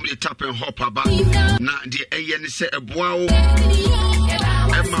 The tap and hop about. Na, the AN say a bow.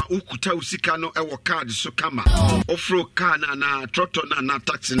 Emma ukuta usika no ewo card so kama ofro car na trotto na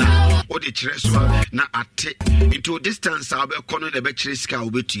taxi na o de chireswa na ate into distance abe kono de be chireska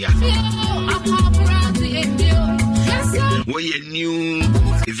obetua we new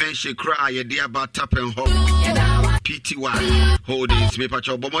event she cry ye dey about tap and hop PTY Holdings me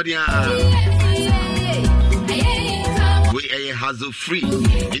pacho bomodia we a hassle free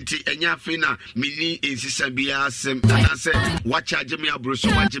into enya fina mini insisa bia sem and say what charge me abruso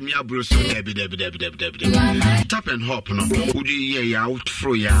debi tap and hop no udi ye out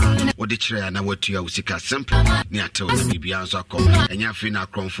fro ya what the tray na what you usika simple ni ato na bibia nso akọ enya fina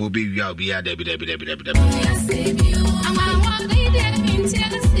kronfo be wi a bia debi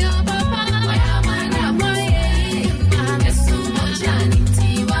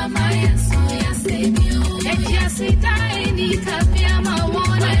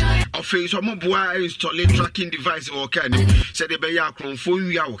Office or mobile installing tracking device or can say the Baya Cronfo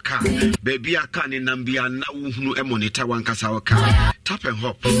ya car baby a can in Nambia now no monitor one casa car tap and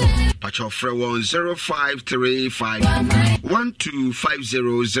hop patch of 0535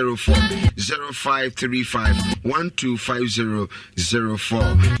 125004 0535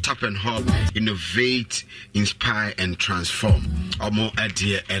 125004 tap and hop innovate inspire and transform or more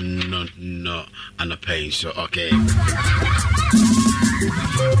idea and no and a pain so okay.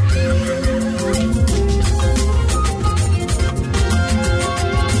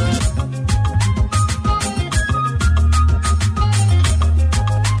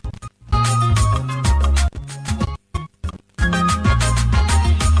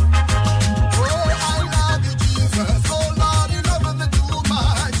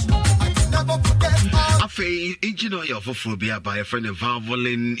 Engineer of for be by a friend of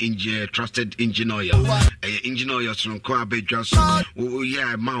Valvoline trusted engine oil. Engine oil stronko abedras. Oh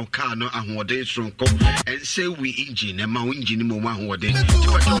yeah, my car no ahode stronko. And say we engine and my engine mo ahode.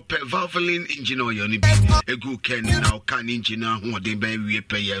 Valvoline engine oil ni bi. A good can now can engine ahode be we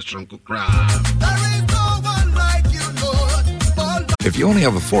pay stronko crab. If you only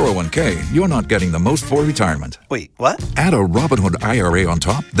have a 401k, you're not getting the most for retirement. Wait, what? Add a Robinhood IRA on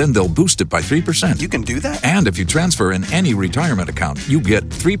top, then they'll boost it by 3%. You can do that? And if you transfer in any retirement account, you get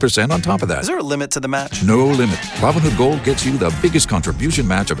 3% on top of that. Is there a limit to the match? No limit. Robinhood Gold gets you the biggest contribution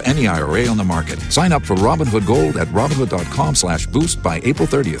match of any IRA on the market. Sign up for Robinhood Gold at Robinhood.com/boost by April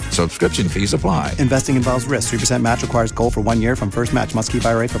 30th. Subscription fees apply. Investing involves risk. 3% match requires gold for 1 year from first match. Must keep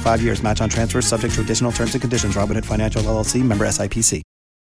IRA for 5 years. Match on transfers subject to additional terms and conditions. Robinhood Financial LLC, member SIPC.